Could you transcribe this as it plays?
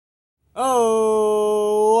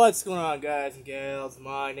Oh, what's going on, guys and gals?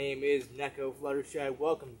 My name is Neko Fluttershy.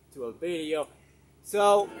 Welcome to a video.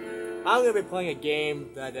 So, I'm going to be playing a game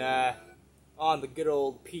that, on the good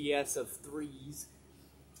old PS of 3s.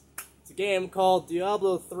 It's a game called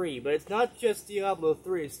Diablo 3, but it's not just Diablo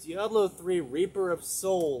 3, it's Diablo 3 Reaper of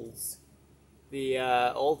Souls, the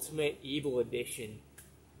Ultimate Evil Edition.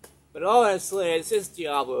 But honestly, it's just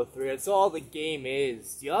Diablo 3. That's all the game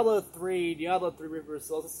is. Diablo 3 Reaper of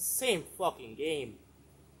Souls, it's the same fucking game.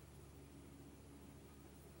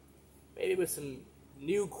 Maybe with some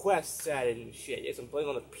new quests added and shit. Yes, I'm playing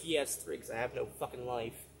on the PS3 because I have no fucking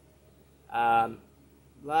life. Blah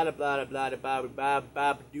blah blah blah blah blah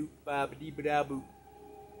blah doop blah dee ba boo.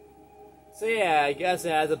 So yeah, I guess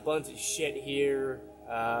it has a bunch of shit here.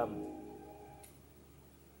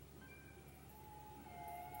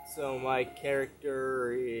 So my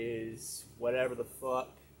character is whatever the fuck.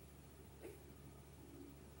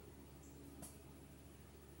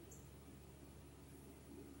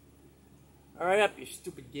 Hurry up, you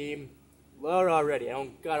stupid game. Load already, I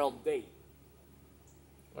don't got all day.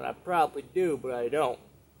 Well, I probably do, but I don't.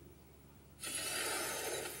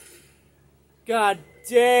 God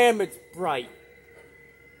damn, it's bright.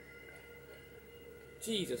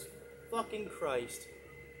 Jesus fucking Christ.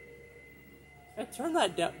 Turn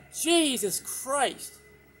that down. Jesus Christ.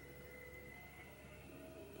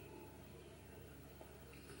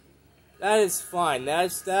 That is fine.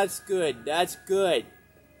 That's good. That's good.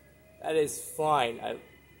 That is fine. I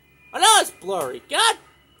know it's blurry. God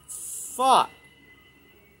fuck.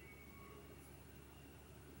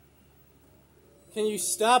 Can you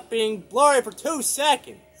stop being blurry for 2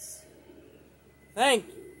 seconds? Thank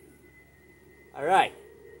you. Alright.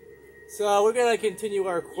 So we're gonna continue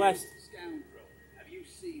our quest.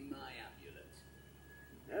 Seen my amulet?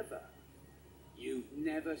 Never. You've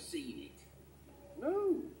never seen it?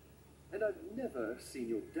 No. And I've never seen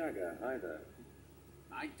your dagger either.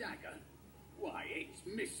 My dagger? Why, it's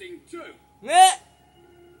missing too. Meh.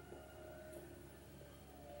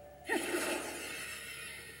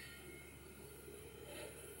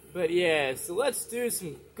 But yeah, so let's do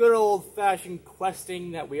some good old-fashioned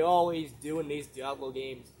questing that we always do in these Diablo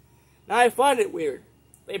games. Now I find it weird.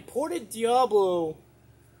 They ported Diablo...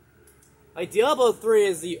 Like, Diablo 3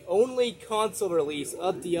 is the only console release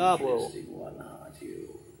of Diablo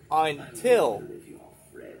until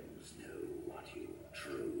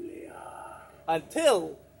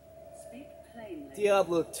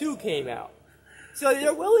Diablo 2 came out. So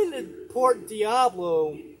they're willing to port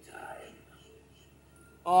Diablo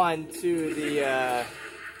onto the,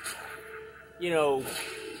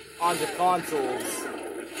 onto consoles.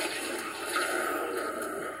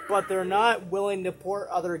 But they're not willing to port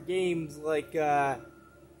other games like, World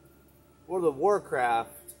of Warcraft.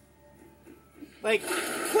 Like,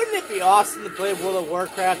 wouldn't it be awesome to play World of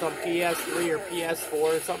Warcraft on PS3 or PS4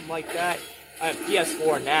 or something like that? I have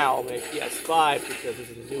PS4 now, maybe PS5 because this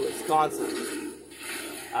is the newest console.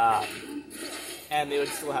 And they would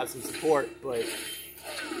still have some support, but...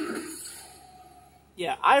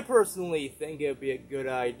 Yeah, I personally think it would be a good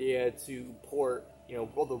idea to port,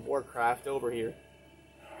 World of Warcraft over here.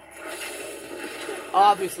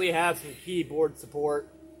 Obviously have some keyboard support,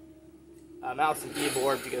 mouse and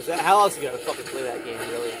keyboard, because how else are you gonna fucking play that game,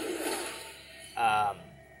 really?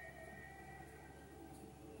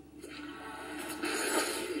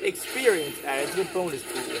 Experience added to a bonus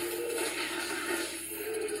pool.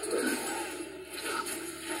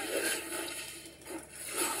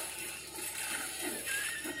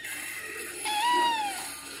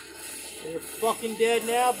 You're fucking dead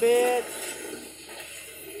now, bitch.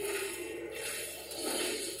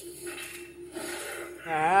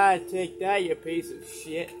 Ah, take that, you piece of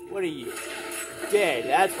shit. What are you? Dead,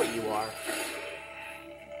 that's what you are.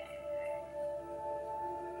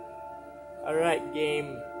 Alright,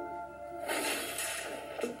 game.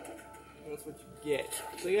 That's what you get.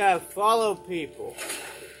 So you gotta follow people.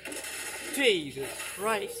 Jesus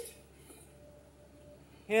Christ.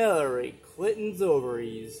 Hillary Clinton's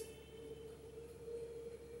ovaries.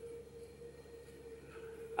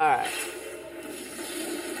 Alright.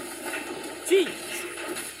 Jeez.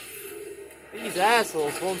 These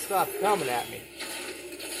assholes won't stop coming at me.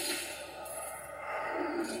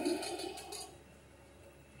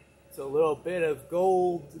 So a little bit of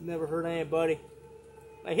gold never hurt anybody.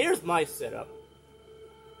 Now here's my setup.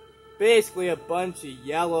 Basically a bunch of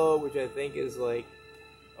yellow, which I think is like,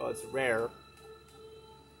 oh, it's rare,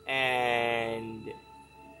 and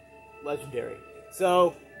legendary.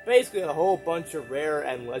 So basically a whole bunch of rare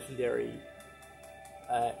and legendary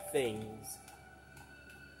things.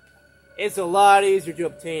 It's a lot easier to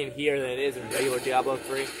obtain here than it is in regular Diablo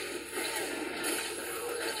 3.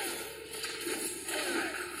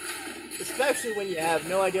 Especially when you have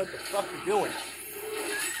no idea what the fuck you're doing.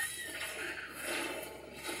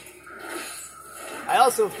 I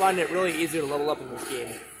also find it really easy to level up in this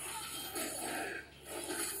game.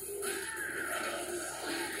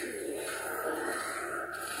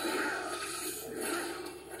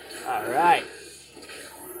 Alright.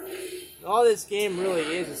 All this game really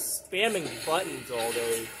is spamming buttons all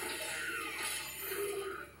day.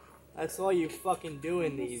 That's all you fucking do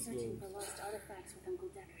in these games. For lost artifacts with Uncle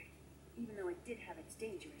Deckard, even though it did have its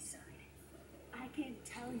dangerous side. I can't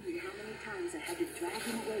tell you how many times I had to drag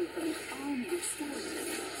him away from his army of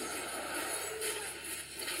skeletons.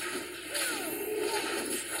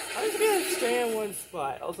 I'm just gonna stay in one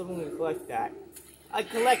spot. Also, I'm gonna collect that. I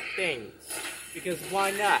collect things. Because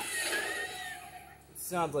why not? It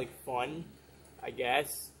sounds like fun, I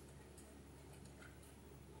guess.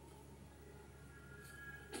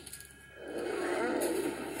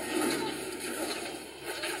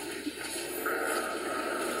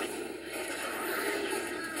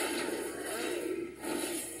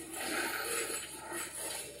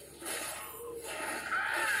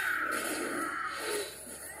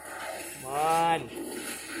 Come on.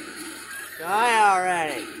 Die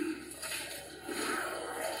already.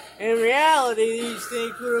 In reality, these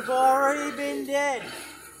things would have already been dead.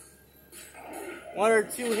 1 or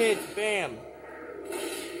 2 hits, bam.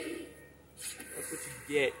 That's what you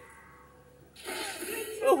get.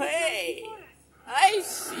 Oh hey! I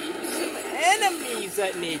see some enemies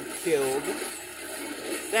that need killed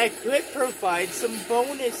that could provide some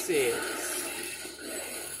bonuses.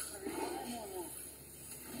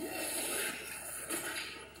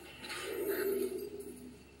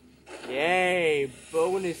 Yay,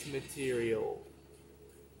 bonus material.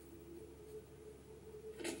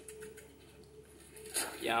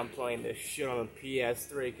 Yeah, I'm playing this shit on the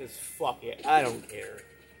PS3 because fuck it, I don't care.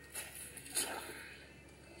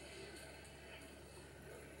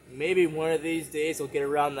 Maybe one of these days I'll get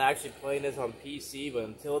around to actually playing this on PC, but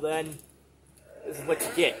until then, this is what you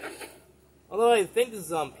get. Although I think this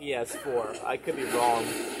is on PS4, I could be wrong.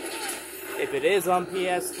 If it is on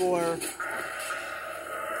PS4,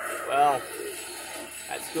 well,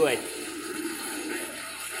 that's good.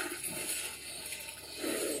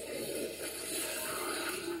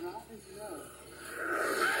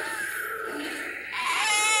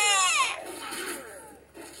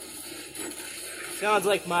 Sounds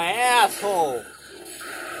like my asshole.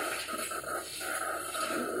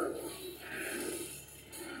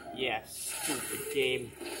 Yes, stupid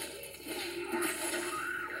game.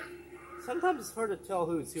 Sometimes it's hard to tell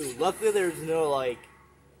who's who. Luckily there's no, like,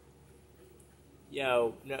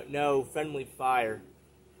 no friendly fire.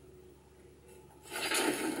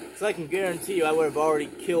 So I can guarantee you I would have already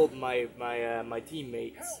killed my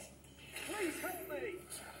teammates. Please help me!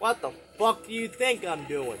 What the fuck do you think I'm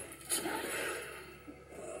doing?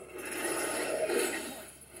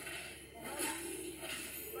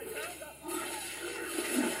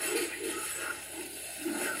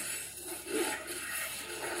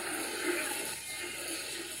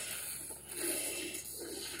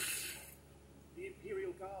 The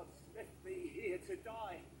Imperial Guards left me here to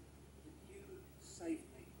die. You saved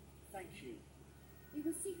me. Thank you. We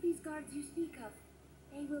will seek these guards you speak of.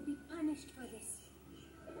 They will be punished for this.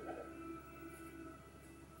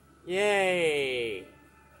 Yay!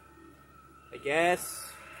 I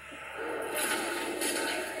guess.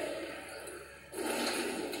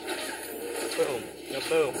 Boom,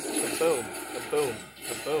 kaboom, kaboom, kaboom,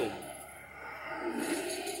 kaboom.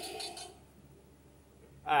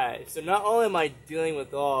 Alright, so not only am I dealing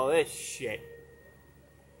with all this shit,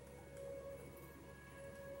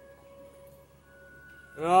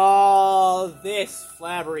 all this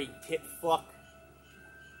flabbery tit fuck,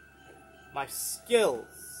 my skills,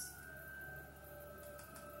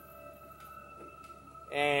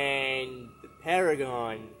 and the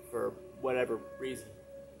Paragon for whatever reason.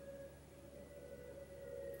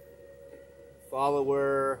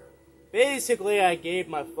 Follower. Basically, I gave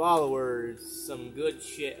my followers some good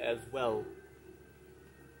shit as well.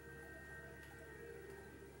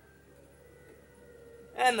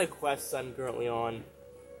 And the quests I'm currently on.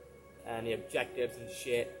 And the objectives and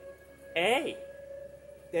shit. Hey!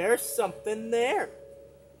 There's something there!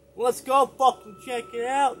 Let's go fucking check it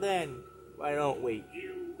out then! Why don't we?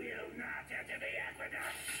 You will not enter the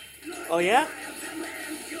aqueduct. Oh yeah?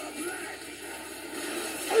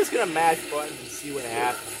 I'm just gonna mash buttons and see what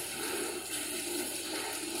happens.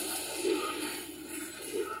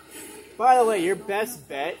 By the way, your best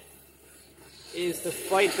bet is to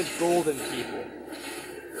fight the golden people.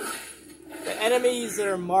 The enemies that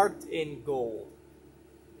are marked in gold.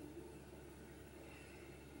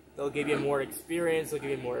 They'll give you more experience, they'll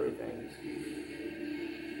give you more everything.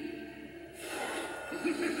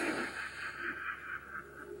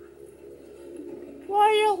 Why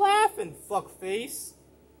are you laughing, fuckface?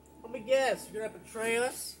 Let me guess, you're gonna betray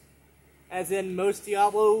us? As in most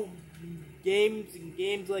Diablo games and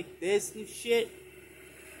games like this and shit?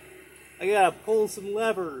 I gotta pull some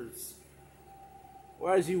levers.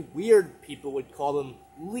 Or as you weird people would call them,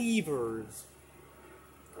 levers.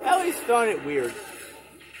 I always found it weird.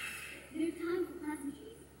 No time for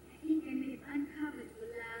pleasantries. I think I may have uncovered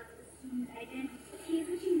Bilal's assumed identity. Here's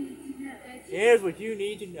what you need to know. Here's what you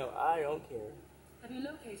need to know. I don't care. Have you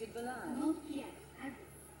located Bilal? Not yet.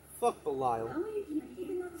 Fuck Belial. How are you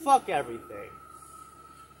keeping up? Fuck everything.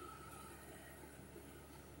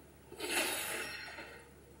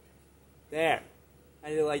 There. I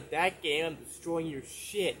didn't like that game. I'm destroying your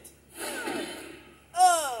shit.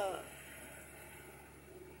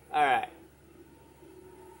 Alright.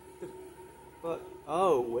 But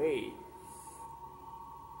oh wait.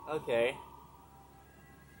 Okay.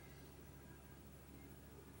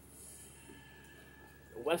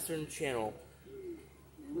 The Western Channel.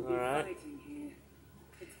 Alright. Fighting here.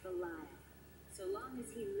 It's Belial. So long as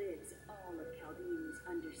he lives, all of Chaldean is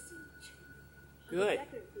under siege. Good.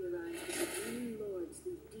 Decker theorized that the new lords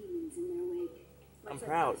leave demons in their wake. I'm Much like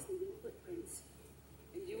proud. us leaving footprints.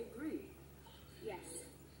 And you agree? Yes.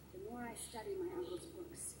 The more I study my uncle's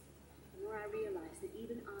books, the more I realize that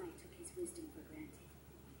even I took his wisdom for granted.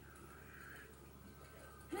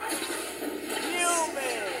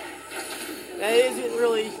 Human! That isn't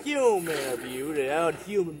really human of you to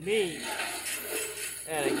out-human me.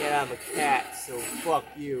 And again, I'm a cat, so fuck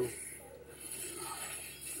you.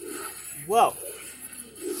 Whoa.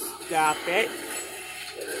 Stop it.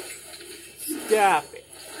 Stop it.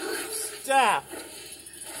 Stop it.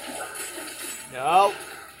 No.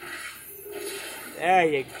 There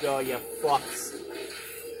you go, you fucks.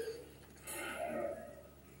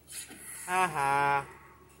 Haha.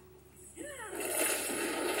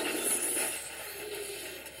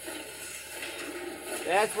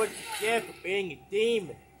 That's what you get for being a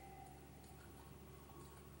demon.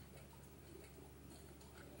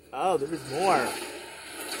 Oh, there's more.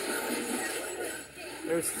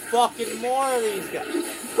 There's fucking more of these guys.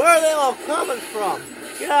 Where are they all coming from?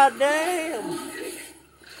 God damn.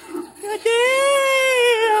 God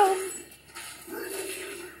damn.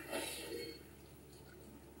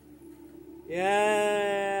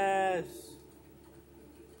 Yes.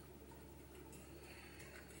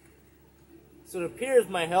 So it appears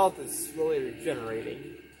my health is slowly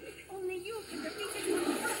regenerating. Only you can defeat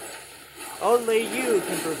it. Only you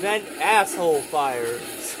can prevent asshole fires.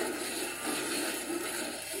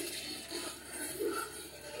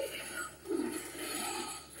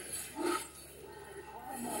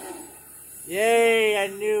 Yay, a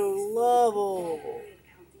new level.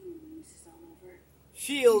 Chaldean use is all over.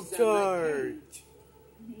 Shield charge.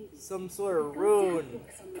 Maybe. Some sort of We've got to rune. have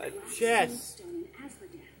books on the A glass chest. stone in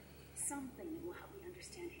Asmodean. Something that will help me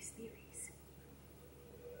understand his theories.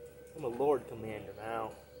 I'm a Lord Commander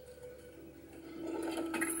now.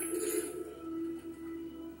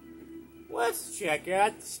 Let's check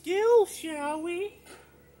out the skills, shall we?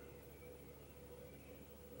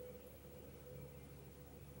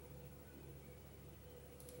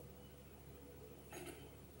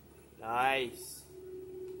 Nice.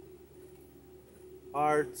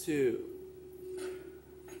 R2.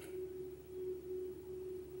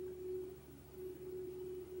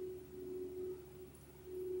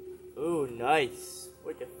 Ooh, nice.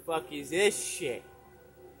 What the fuck is this shit?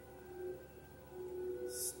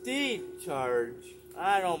 Steed charge?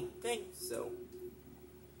 I don't think so.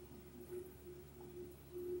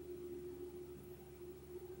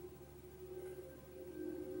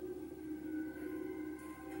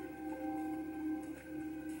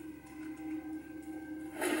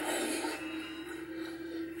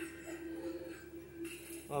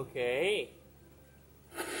 Okay.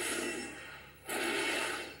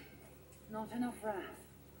 Not enough wrath.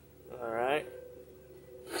 Alright.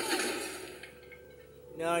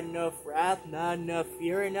 Not enough wrath, not enough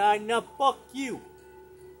fury, not enough fuck you!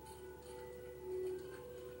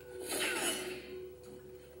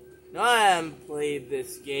 Now I haven't played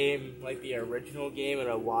this game, like the original game, in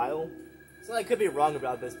a while. So I could be wrong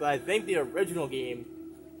about this, but I think the original game,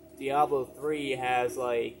 Diablo 3, has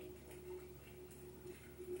like...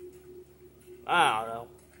 I don't know.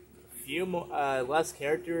 A few more, less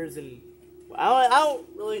characters, and... I don't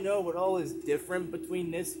really know what all is different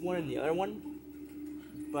between this one and the other one.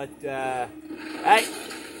 But, hey!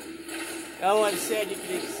 No one said you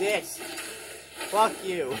could exist. Fuck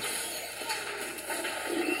you.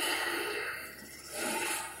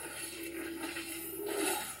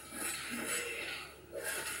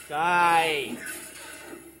 Die.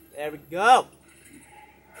 There we go.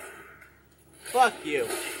 Fuck you.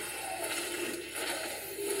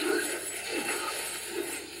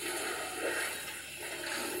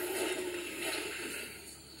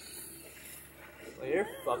 Well, you're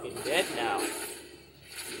fucking dead now.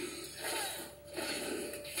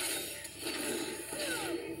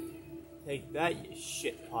 Take that, you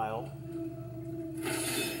shit pile.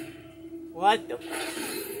 What the?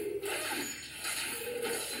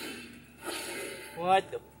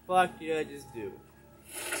 What the fuck did I just do?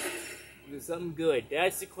 Was something good?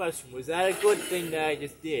 That's the question. Was that a good thing that I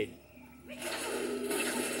just did?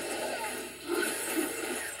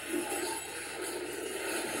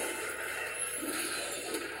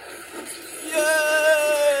 Yay!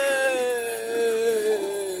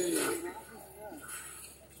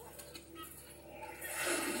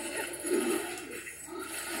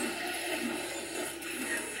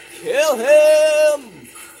 Kill him!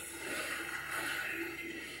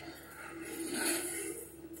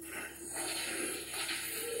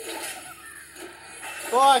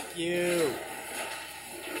 Fuck you!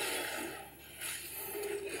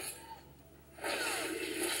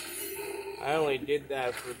 I only did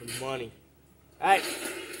that for the money. Hey!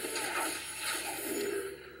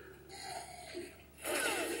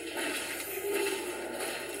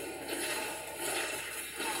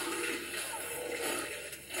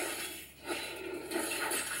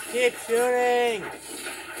 Keep shooting!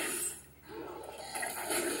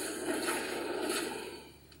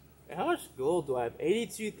 How much gold do I have?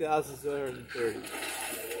 82,730.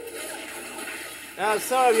 Now,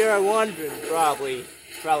 some of you are wondering, probably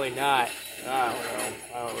not. I don't know.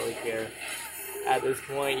 I don't really care. At this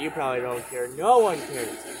point, you probably don't care. No one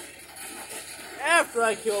cares. After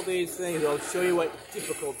I kill these things, I'll show you what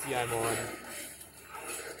difficulty I'm on.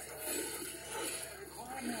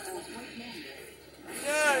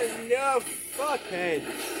 No, fuckheads.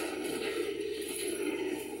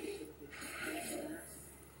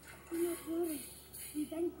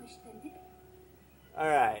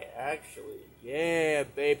 Alright, actually, yeah,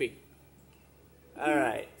 baby.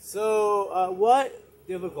 Alright, so, what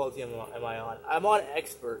difficulty am I on? I'm on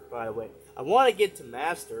expert, by the way. I want to get to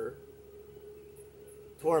master.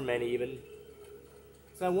 Torment, even.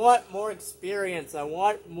 So I want more experience. I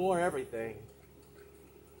want more everything.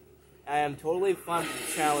 I am totally fine with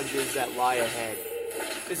the challenges that lie ahead.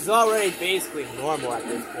 This is already basically normal at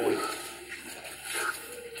this point.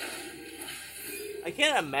 I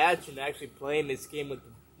can't imagine actually playing this game with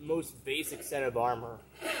the most basic set of armor.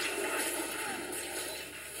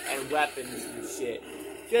 And weapons and shit.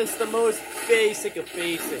 Just the most basic of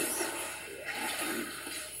basics.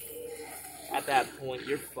 At that point,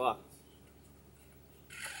 you're fucked.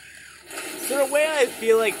 So the way I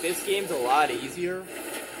feel like this game's a lot easier.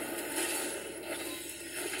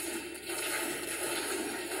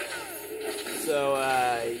 So,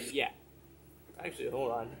 yeah. Actually,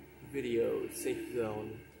 hold on. Video, safe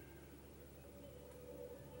zone.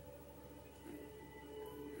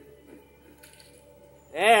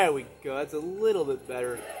 There we go, that's a little bit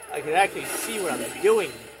better. I can actually see what I'm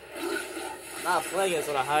doing. I'm not playing this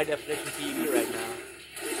on a high definition TV right now.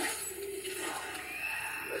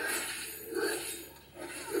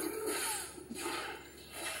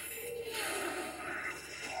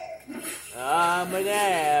 I'm an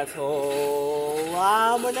asshole.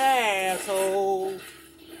 I'm an asshole.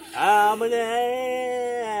 I'm an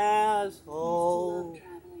asshole.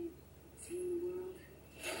 Traveling, seeing the world.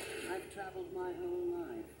 I've traveled my whole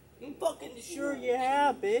life. I'm fucking sure you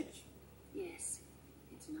have, bitch. Yes,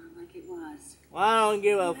 it's not like it was. Well, I don't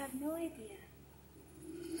give a. You have no idea.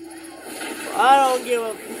 I don't give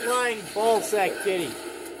a flying ballsack kitty.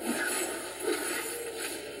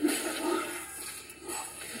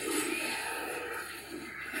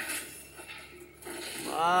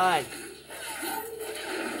 Come on.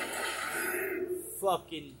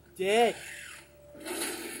 Fucking dead.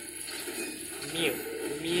 Mew.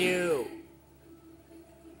 Mew.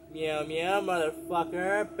 Meow meow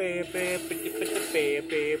motherfucker.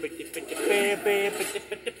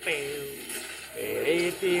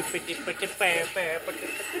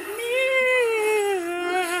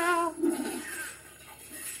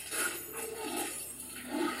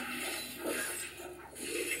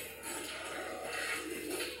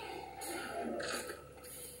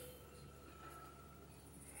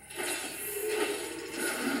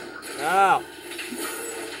 Ow.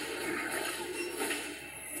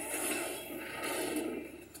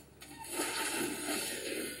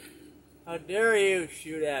 How dare you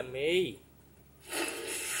shoot at me?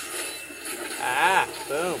 Ah,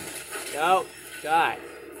 boom. No, die.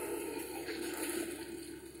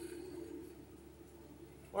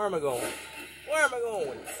 Where am I going? Where am I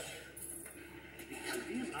going? The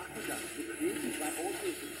Chaldean aqueducts were created by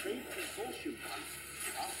authors and trade consortium funds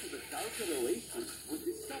after the Dalgar oasis was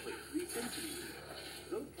discovered 3 centuries ago.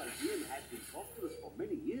 Though Chaldean had been prosperous for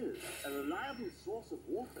many years, a reliable source of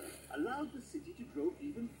water allowed the city to grow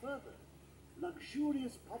even further.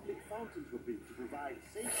 Luxurious public fountains were built to provide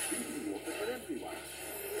safe drinking water for everyone.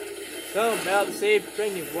 Something about safe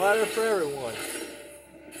drinking water for everyone.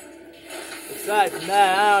 Aside from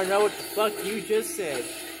that, I don't know what the fuck you just said.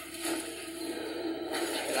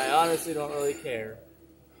 And I honestly don't really care.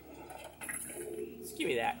 Just give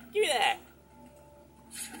me that. Give me that.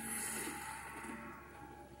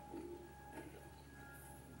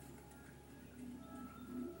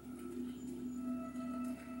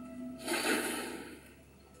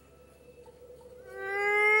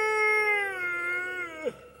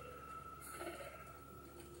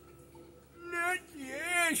 Not the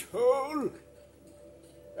asshole.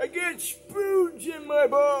 I get spoons in my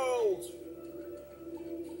balls.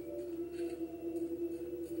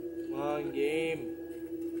 Come on, game.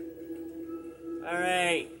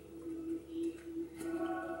 Alright.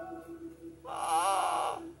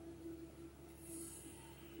 Ah.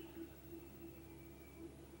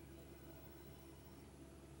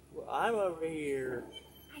 Well, I'm over here.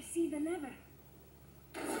 I see the lever.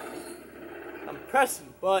 I'm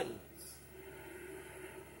pressing buttons.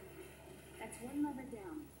 That's one lever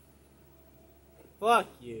down. Fuck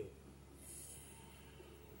you.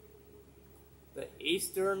 The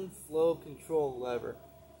Eastern Flow Control Lever.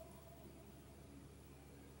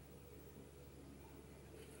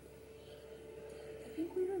 I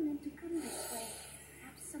think we were meant to come this way.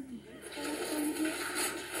 Perhaps someone breaks the lever here.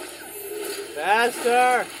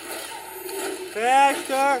 Faster!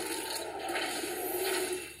 Faster!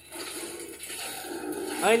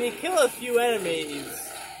 I mean, you kill a few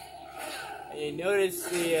enemies, and you notice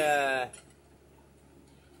the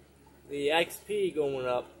XP going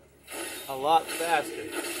up a lot faster.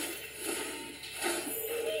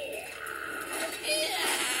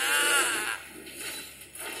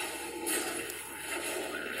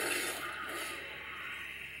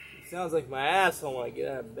 It sounds like my asshole when I get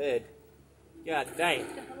out of bed. God dang. The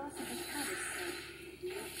philosopher's palace said, "Do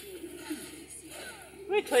not feel intimacy." Let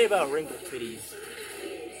me tell you about wrinkle titties.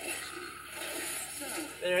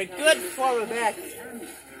 They're a good form of acting. Yes,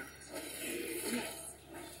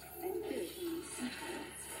 and built on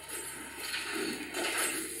sequence.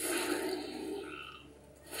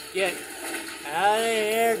 Get out of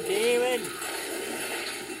here, demon!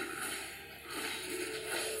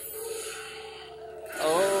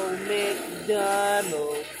 Oh,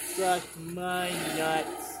 McDonald sucked my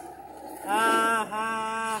nuts. Ha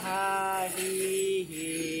ha ha hee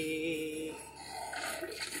hee.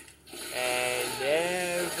 And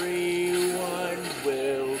everyone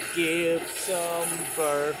will give some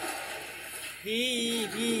birth. Hee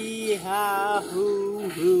hee ha hoo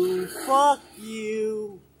hoo. Fuck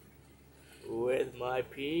you. With my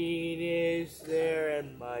penis there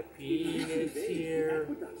and my penis The here.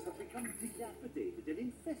 aqueducts have become dilapidated and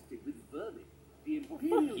infested with vermin. The Fuck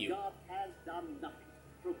Imperial you. Guard has done nothing,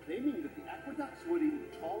 proclaiming that the aqueducts were in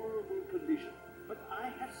tolerable condition. But I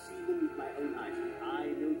have seen them with my own eyes, and I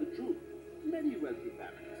know the truth. Many wealthy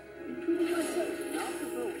families, including myself, now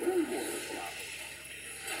prefer well water flowers.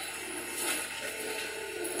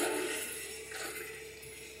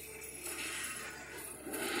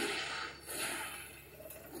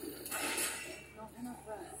 Not enough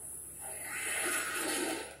rest.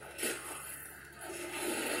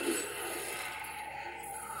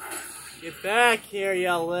 Get back here,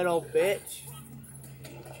 you little bitch.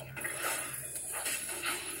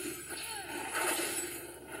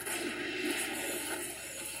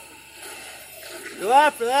 Go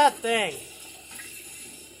after that thing.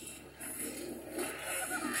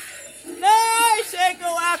 No, I said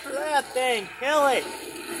go after that thing. Kill it.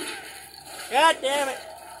 God damn it.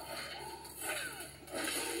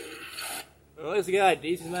 Well, at least we got a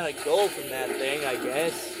decent amount of gold from that thing, I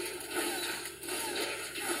guess.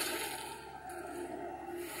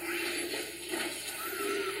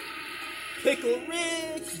 Pickle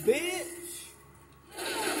Rich, bitch.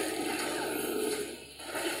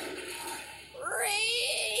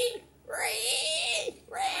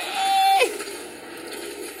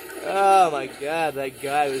 Oh my god, that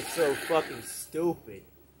guy was so fucking stupid.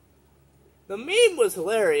 The meme was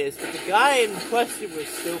hilarious, but the guy in question was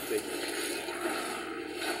stupid.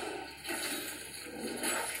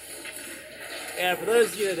 And for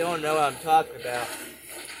those of you that don't know what I'm talking about,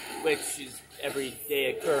 which is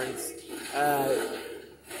everyday occurrence,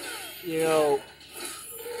 you know,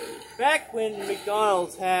 back when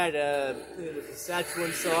McDonald's had it was a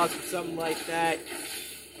Szechuan sauce or something like that,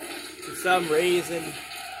 for some reason,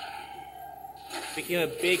 became a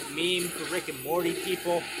big meme for Rick and Morty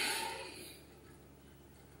people.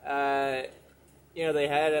 You know, they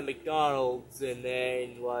had it at McDonald's, and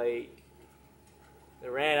then, like, they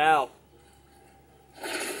ran out.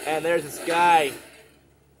 And there's this guy.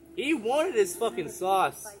 He wanted his fucking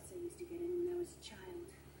sauce.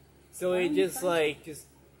 So he just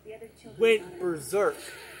went berserk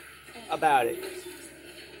about it.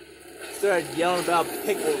 Started yelling about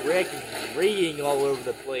Pickle Rick and reading all over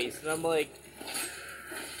the place. And I'm like,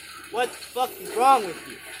 what the fuck is wrong with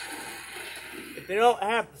you? If they don't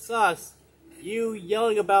have the sauce, you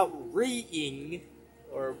yelling about reading,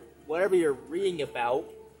 or whatever you're reading about,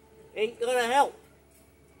 ain't gonna help.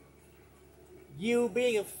 You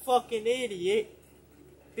being a fucking idiot,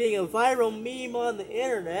 being a viral meme on the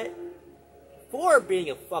internet, for being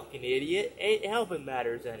a fucking idiot, ain't helping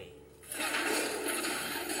matters any.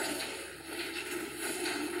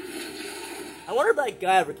 I wonder if that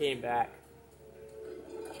guy ever came back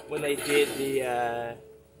when they did the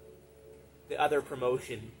other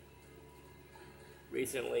promotion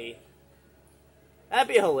recently. That'd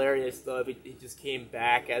be hilarious, though, if he just came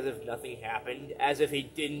back as if nothing happened. As if he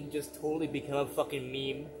didn't just totally become a fucking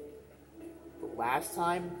meme the last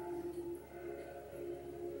time.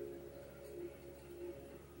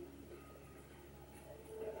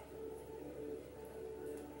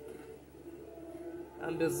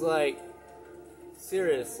 I'm just like,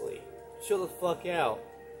 seriously, chill the fuck out.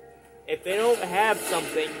 If they don't have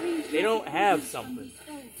something, they don't have something.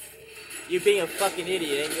 You being a fucking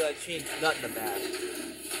idiot ain't gonna change nothing about it.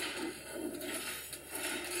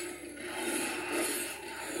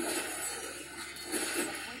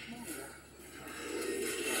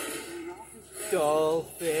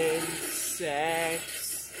 Dolphin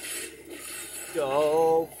sex.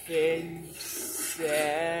 Dolphin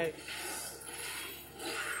sex.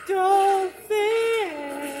 Dolphin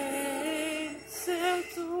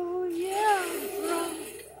sex. Oh yeah, I'm drunk.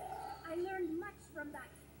 I learned much from that.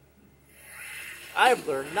 I've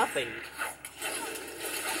learned nothing.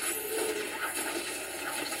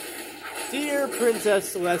 Dear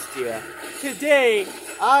Princess Celestia, today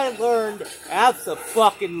I learned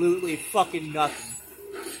abso-fucking-lutely fucking nothing.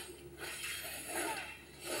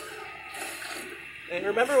 And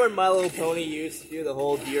remember when My Little Pony used to do the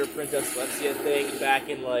whole Dear Princess Celestia thing back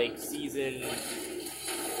in, like, season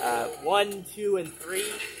 1, 2, and 3?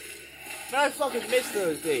 Man, I fucking missed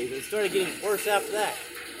those days. It started getting worse after that.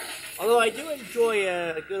 Although I do enjoy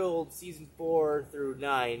a good old season 4 through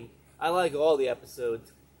 9. I like all the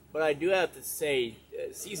episodes. But I do have to say,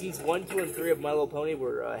 seasons 1, 2, and 3 of My Little Pony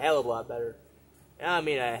were a hell of a lot better. I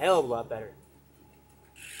mean, a hell of a lot better.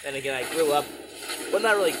 And again, I grew up. Well,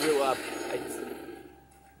 not really grew up.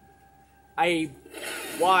 I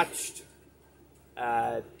watched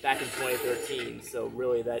back in 2013, so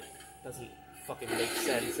really that doesn't fucking make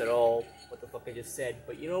sense at all, what the fuck I just said.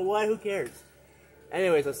 But you know what? Who cares?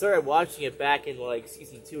 Anyways, I started watching it back in, like,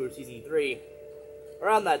 season 2 or season 3.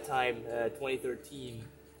 Around that time, 2013.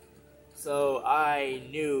 So I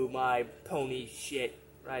knew my pony shit.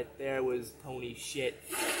 Right there was pony shit.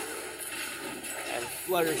 And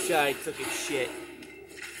Fluttershy took a shit.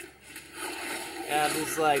 And I'm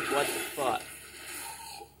just like, what the fuck?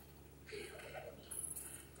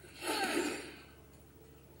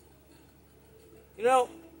 You know,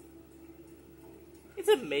 it's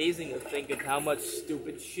amazing to think of how much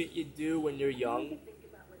stupid shit you do when you're young.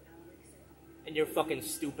 And you're fucking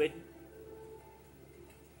stupid.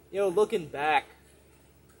 You know, looking back,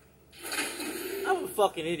 I'm a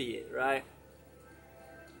fucking idiot, right?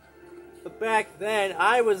 But back then,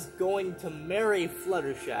 I was going to marry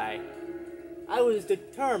Fluttershy. I was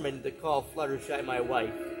determined to call Fluttershy my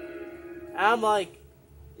wife. And I'm like,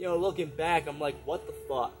 you know, looking back, I'm like, what the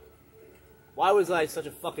fuck? Why was I such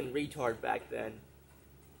a fucking retard back then?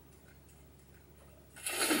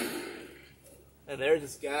 And there's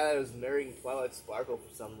this guy that was marrying Twilight Sparkle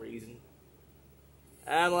for some reason.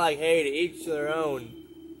 And I'm like, hey, to each their own,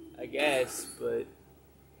 I guess, but...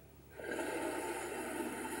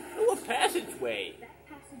 Oh, a passageway! That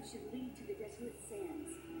passage should lead to the desolate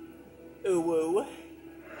sands. Ooh, woo.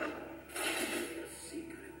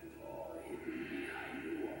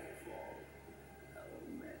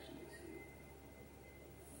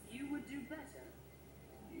 You would do better.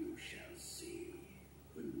 You shall see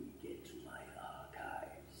when we get to my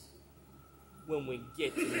archives. When we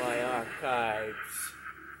get to my archives.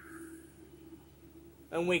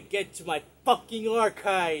 When we get to my fucking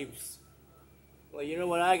archives. Well, you know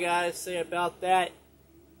what I gotta say about that?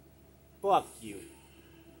 Fuck you.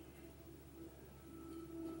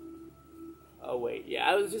 Oh wait, yeah,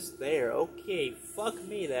 I was just there. Okay, fuck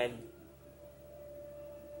me then.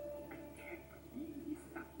 He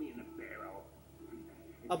stuck me in a barrel.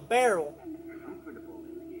 A barrel? Comfortable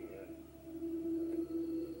in here.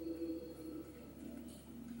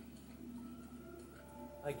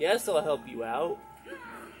 I guess I'll help you out.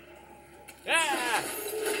 Ah!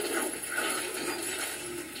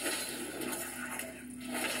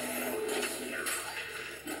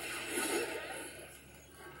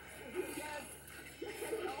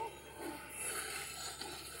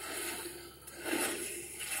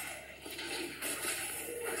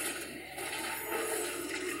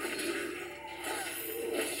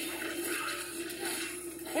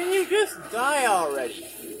 Can you just die already?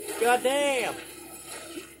 Goddamn!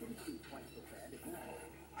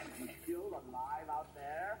 Are you still alive out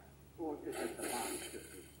there? Or is it the monster?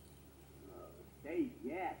 Say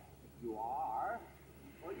yes if you are.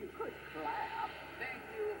 Or you could clap. Thank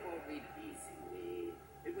you for releasing me.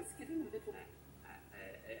 It was getting a little...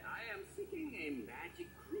 I am seeking a magic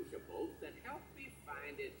crucible that helped me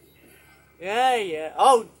find it. Yeah.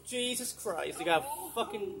 Oh, Jesus Christ, I got Oh,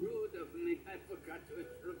 fucking... how rude of me. I forgot to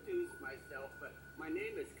introduce myself. My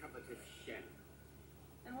name is Covetous Shen.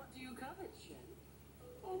 And what do you covet, Shen?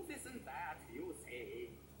 Oh, this and that, you say.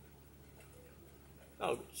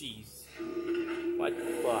 Oh, jeez. What the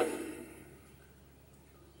fuck?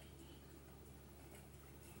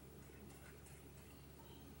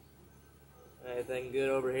 Anything good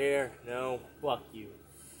over here? No? Fuck you.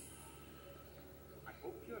 I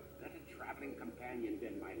hope you're a better traveling companion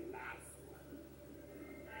than my last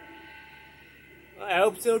one. I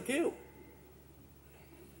hope so too.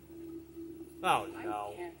 Oh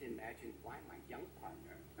no. I can't imagine why my young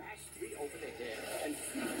partner bashed me over the head and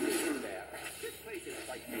sneaked me in there. This place is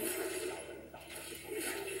like a I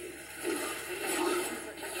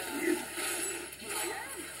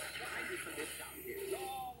used to live down here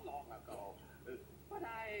long ago, but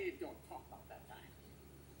I don't talk about that time.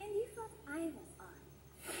 And you thought I was odd.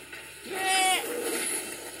 Yeah.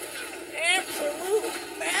 Absolute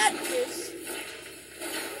madness.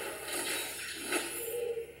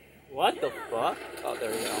 What the fuck? Oh, there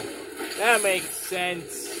we go. That makes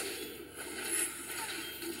sense.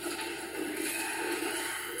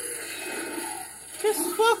 Just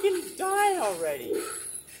fucking die already.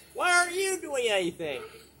 Why aren't you doing anything?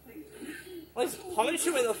 Let's punch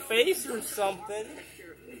him in the face or something.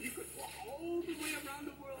 You could walk all the way around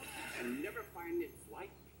the world and never find its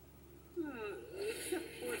like. Except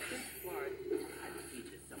for this part. I've seen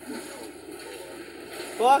this somewhere else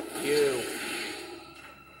before. Fuck you.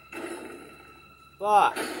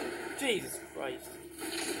 Fuck. Jesus Christ.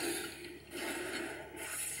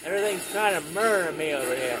 Everything's trying to murder me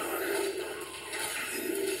over here.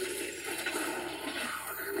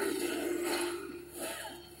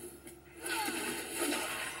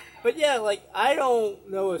 But yeah, like, I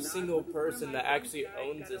don't know a single person that actually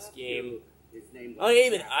owns this game.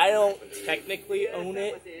 I don't technically own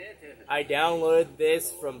it. I downloaded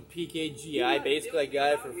this from PKGI. Basically, I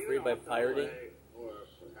got it for free by pirating.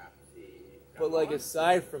 But, like,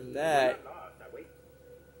 aside from that,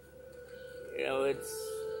 you know, it's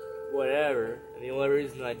whatever. And the only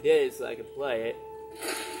reason I did is so I could play it.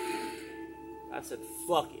 I said,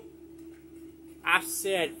 fuck it. I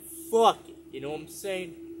said, fuck it. You know what I'm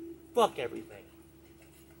saying? Fuck everything.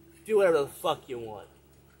 Do whatever the fuck you want.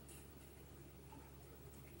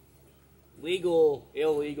 Legal,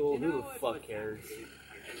 illegal, who the fuck cares?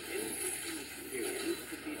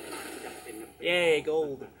 Yay,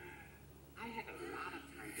 gold. I had a lot of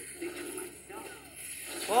time to think to myself.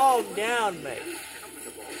 Calm down, mate.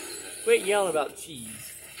 Quit yelling about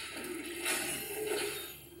cheese.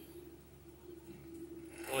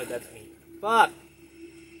 Oh, that's me. Fuck.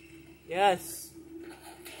 Yes.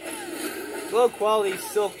 Low quality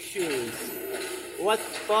silk shoes. What the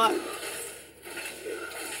fuck?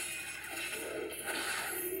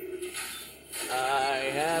 I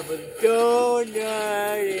have a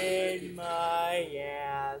donut in my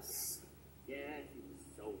ass. Yeah, he was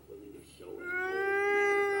so willing to show his old man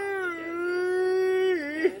around the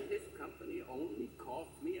desert. And this company only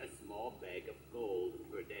cost me a small bag of gold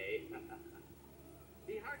per day.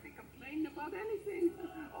 He hardly complained about anything.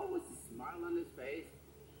 Always a smile on his face.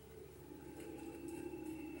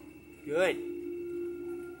 Good.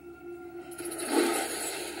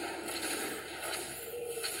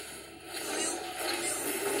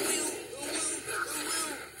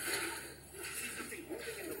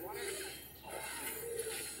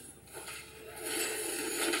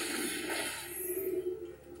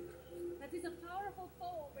 That is a powerful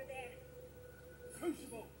foe over there.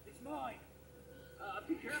 Crucible, it's mine.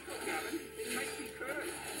 Be careful, Gavin. It might be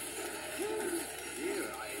cursed.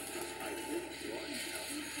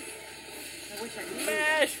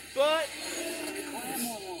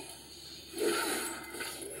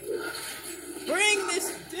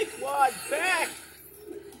 dickwad back!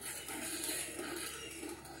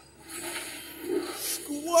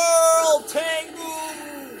 Squirrel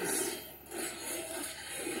tangles!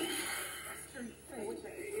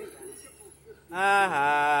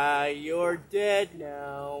 Aha, you're dead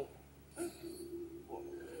now. If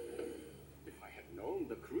I had known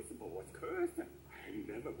the crucible was cursed, I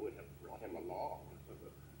never would have brought him along.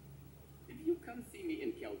 If you come see me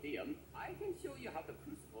in Chaldeum, I can show you how the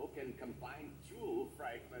crucible can combine jewel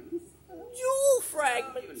fragments. Jewel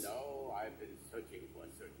fragments? You know, I've been searching for a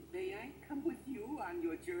certain. May I come with you on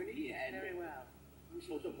your journey? And Very well.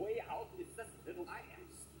 So the way out is just little. I am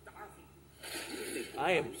starving.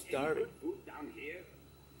 I am starving. Any good food down here?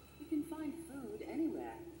 You can find food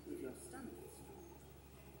anywhere if your stomach is strong.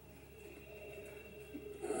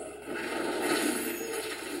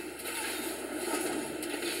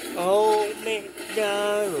 Oh,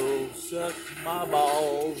 McDonald's sucked my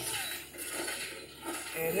balls.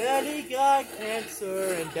 And then he got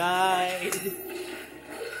cancer and died.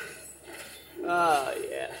 Ah,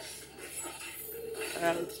 yes.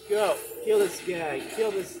 Alright, let's go. Kill this guy.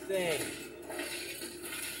 Kill this thing.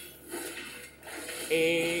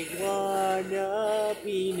 Iguana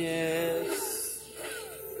penis.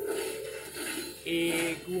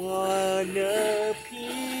 Iguana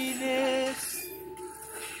penis.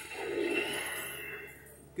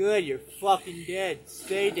 Good, you're fucking dead.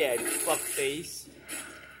 Stay dead, fuckface.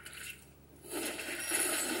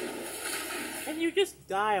 And you just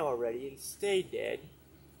die already and stay dead.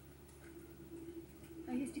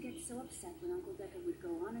 I used to get so upset when Uncle Decker would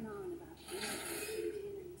go on and on about angels and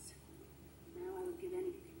demons. Now I would give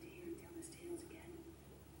anything to hear him tell his tales again.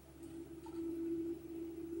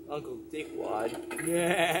 Uncle Dickwad.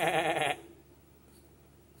 Yeah.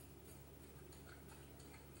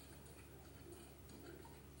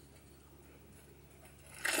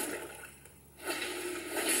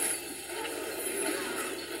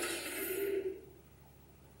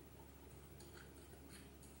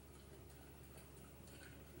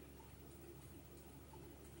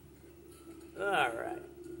 Alright.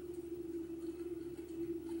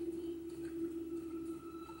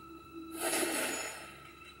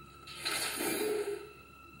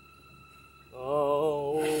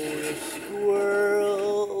 Oh, the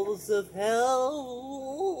squirrels of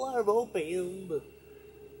hell are open the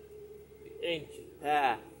ancient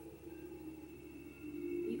path.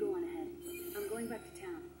 You go on ahead. I'm going back to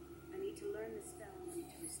town. I need to learn the spell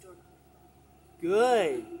to restore.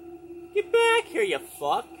 Good. Get back here, you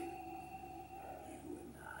fuck. You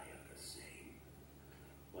and I are the same.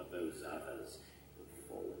 But those others, the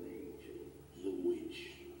fallen angel, the witch,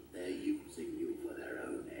 they're using you for their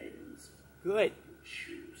own ends. Good. You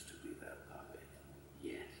choose to be their puppet.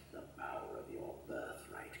 Yet the power of your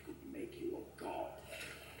birthright could make you a god.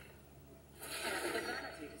 I have the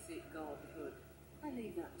vanity to seek godhood. I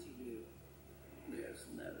leave that to you. There's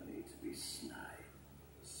no need to be snide.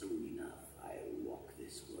 Soon enough, I'll walk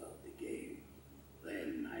this world again.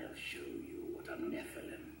 Then I'll show you what a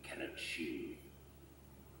Nephilim can achieve.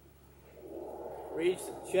 Reach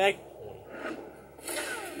the checkpoint.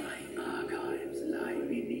 My archives lie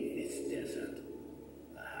beneath this desert.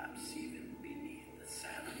 Perhaps even beneath the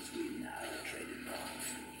sands we now tread upon.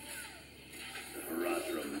 The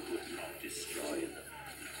Radrum could not destroy them.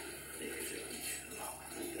 They could only lock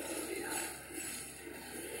the door behind.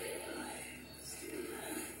 I still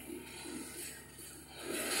have the key.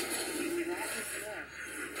 That is there.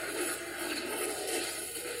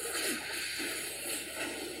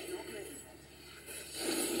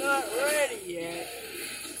 Not ready yet. Not ready yet.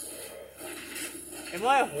 Am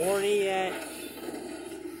I horny yet?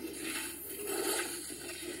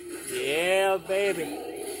 Yeah, baby.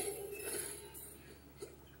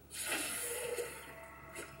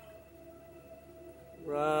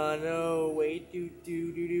 Run away, do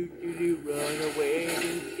do do do do do. Run away,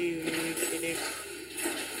 do do do do do.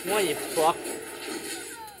 Come on, you fuck.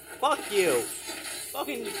 Fuck you.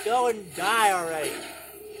 Fucking go and die already.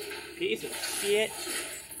 Piece of shit.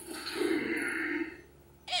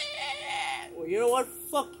 Well, you know what?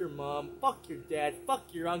 Fuck your mom. Fuck your dad.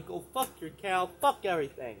 Fuck your uncle. Fuck your cow. Fuck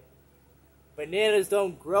everything. Bananas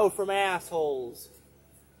don't grow from assholes.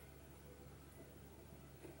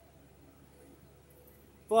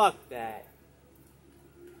 Fuck that.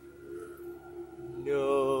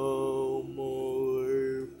 No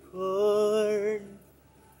more porn.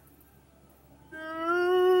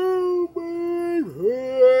 No more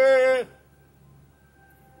porn.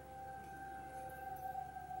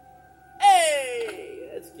 Hey,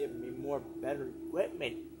 that's giving me more better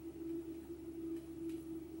equipment.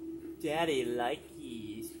 Daddy likes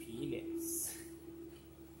penis.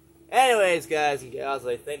 Anyways, guys and gals,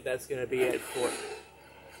 I think that's gonna be it for.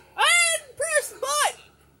 I pressed the button!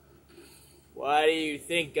 Why do you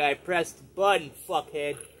think I pressed the button,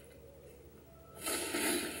 fuckhead?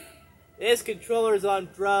 This controller's on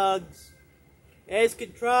drugs. This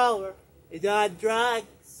controller is on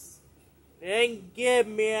drugs. They ain't give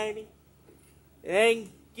me any. They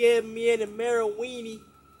ain't give me any marijuana.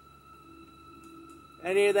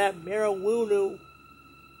 Any of that marijuana.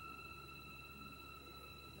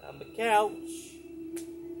 I'm a couch.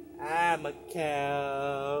 I'm a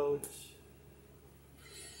couch.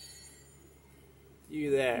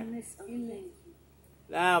 You there.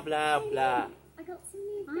 Blah, blah, blah. I got some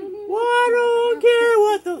new things. Well, I don't care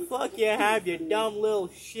what the fuck you have, you dumb little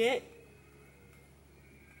shit.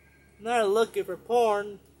 I'm not looking for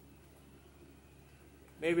porn.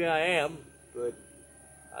 Maybe I am, but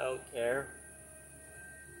I don't care.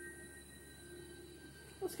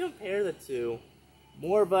 Let's compare the two.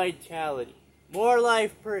 More vitality. More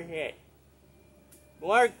life per hit.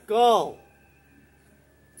 More gold.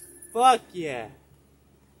 Fuck yeah.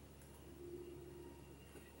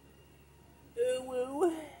 Ooh,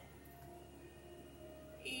 woo.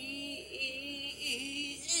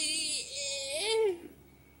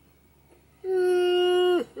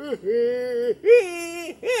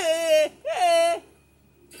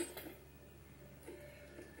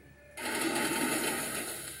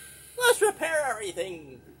 Let's repair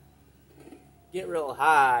everything. Get real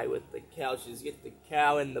high with the couches. Get the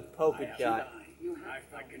cow in the polka dot. You have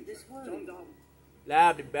fucking this one.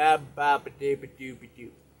 La ba ba ba ba doo ba doo ba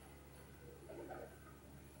doo.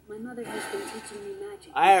 My mother has been teaching me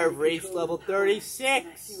magic. I have reached level And I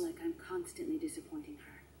 36. feel like I'm constantly disappointing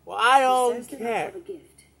her. Well, I She don't says that I care. have a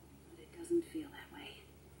gift, but it doesn't feel that way.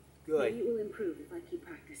 Good. Maybe it will improve if I keep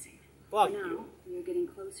practicing. Fuck For now, you. we are getting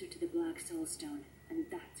closer to the Black Soul Stone, and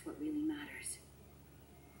that's what really matters.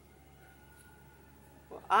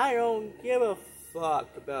 Well, I don't give a fuck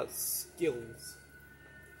about skills.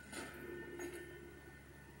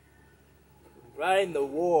 Riding the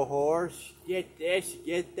war horse, get this,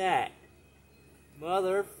 get that.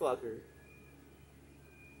 Motherfucker.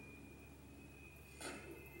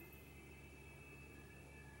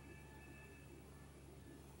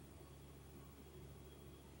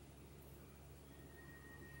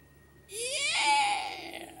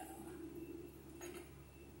 Yeah!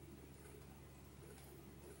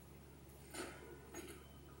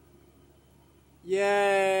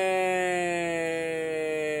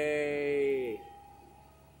 Yay!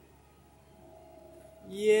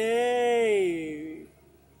 Yay!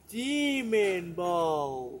 Demon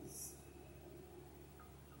balls!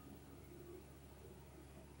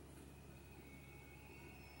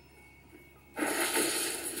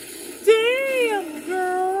 Damn,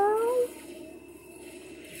 girl!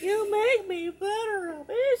 You make me butter a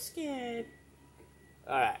biscuit!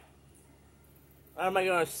 Alright. What am I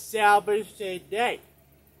gonna salvage today?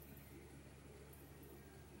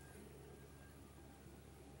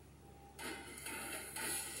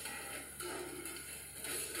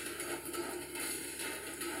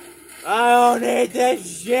 I don't need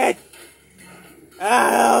this shit!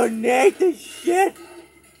 I don't need this shit!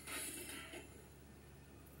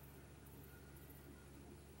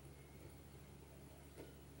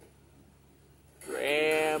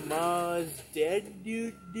 Grandma's dead,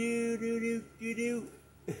 doo doo doo doo doo doo.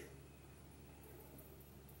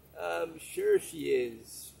 I'm sure she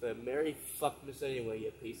is, but Mary fucked us anyway,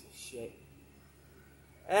 you piece of shit.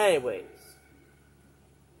 Anyways.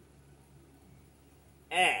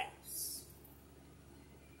 Ass.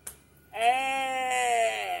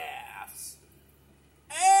 Ass.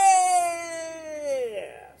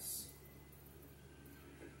 Ass.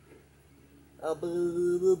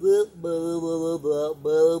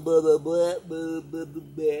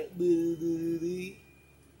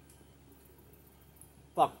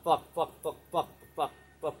 Fuck, fuck, fuck, fuck, fuck, fuck,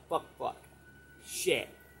 fuck, fuck, fuck. Shit.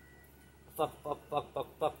 Fuck, fuck, fuck, fuck,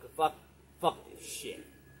 fuck, fuck, fuck this shit.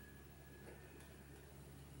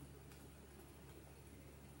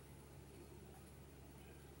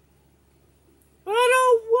 But I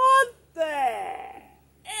don't want that!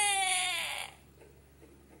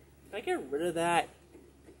 Can I get rid of that?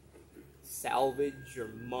 Salvage your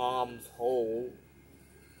mom's hole.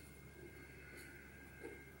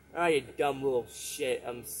 Ah, you dumb little shit,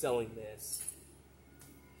 I'm selling this.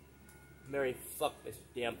 Mary, fuck this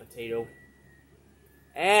damn potato.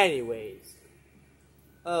 Anyways.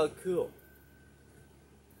 Oh, cool.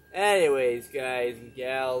 Anyways, guys and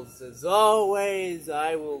gals, as always,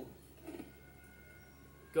 I will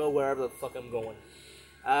go wherever the fuck I'm going.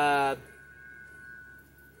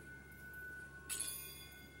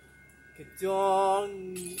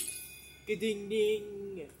 Kadong. Ding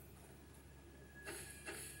ding.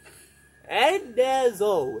 And as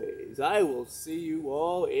always, I will see you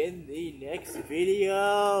all in the next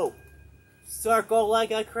video. Circle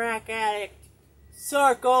like a crack addict.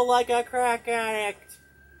 Circle like a crack addict.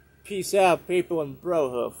 Peace out, people in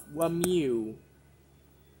Brohoof. Wamew.